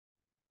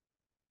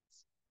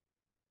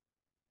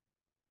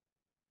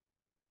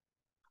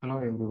Hello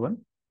everyone.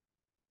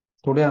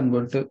 Today I'm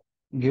going to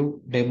give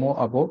demo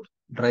about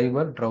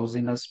driver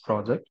drowsiness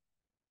project.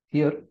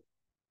 Here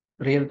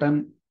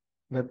real-time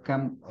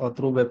webcam or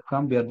through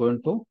webcam we are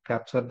going to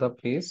capture the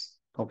face.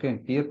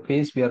 Okay, here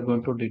face we are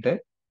going to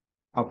detect.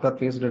 After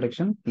face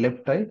detection,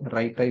 left eye,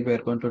 right eye we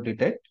are going to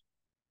detect.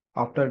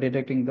 After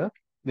detecting that,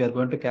 we are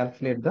going to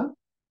calculate the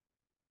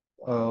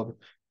uh,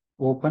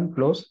 open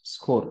close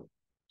score.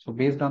 So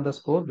based on the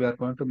score, we are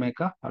going to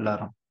make a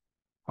alarm.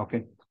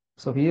 Okay.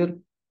 So here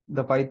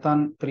the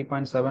Python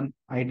 3.7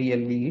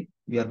 IDLE,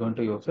 we are going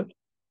to use it.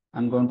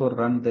 I'm going to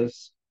run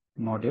this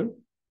module.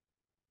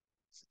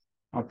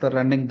 After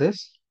running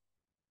this,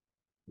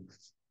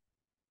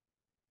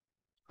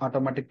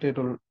 automatically it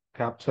will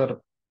capture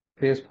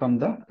face from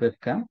the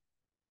webcam.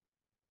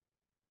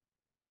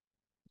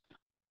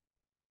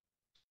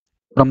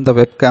 From the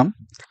webcam,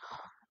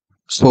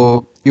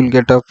 so you'll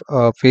get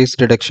a face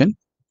detection.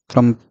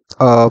 From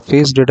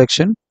face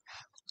detection,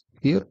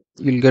 here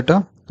you'll get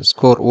a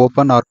score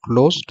open or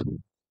closed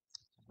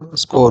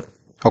score.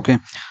 Okay.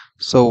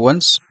 So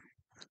once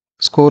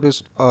score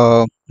is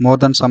more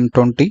than some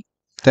 20,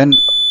 then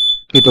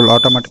it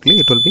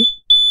will be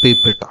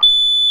beep it.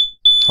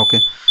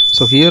 Okay,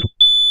 so here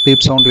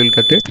beep sound will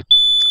get it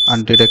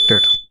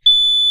undetected.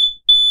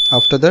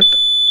 After that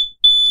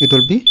it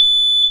will be,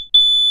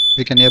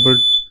 we can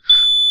able,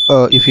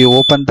 if you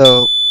open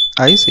the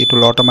eyes it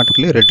will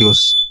automatically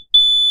reduce.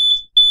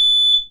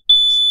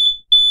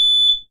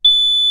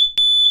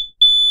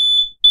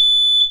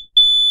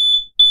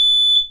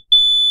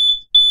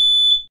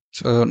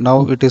 So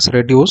now it is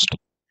reduced,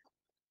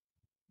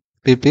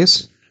 beep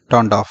is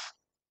turned off.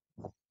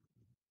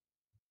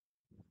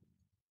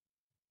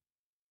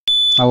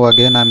 Now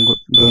again I'm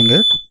doing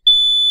it.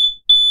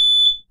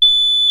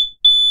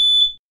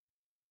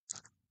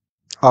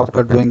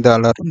 After doing the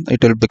alarm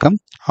it will become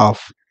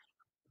off.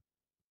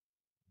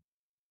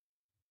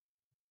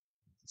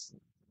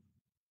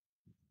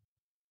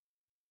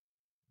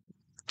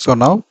 So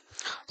now,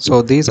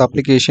 so these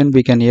application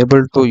we can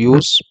able to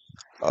use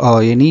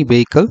any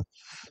vehicle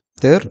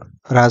there,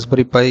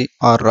 Raspberry Pi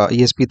or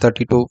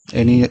ESP32,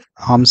 any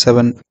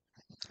ARM7,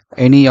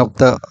 any of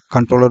the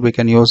controller we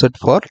can use it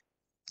for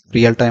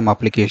real-time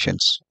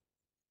applications.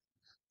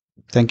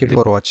 Thank you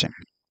for watching.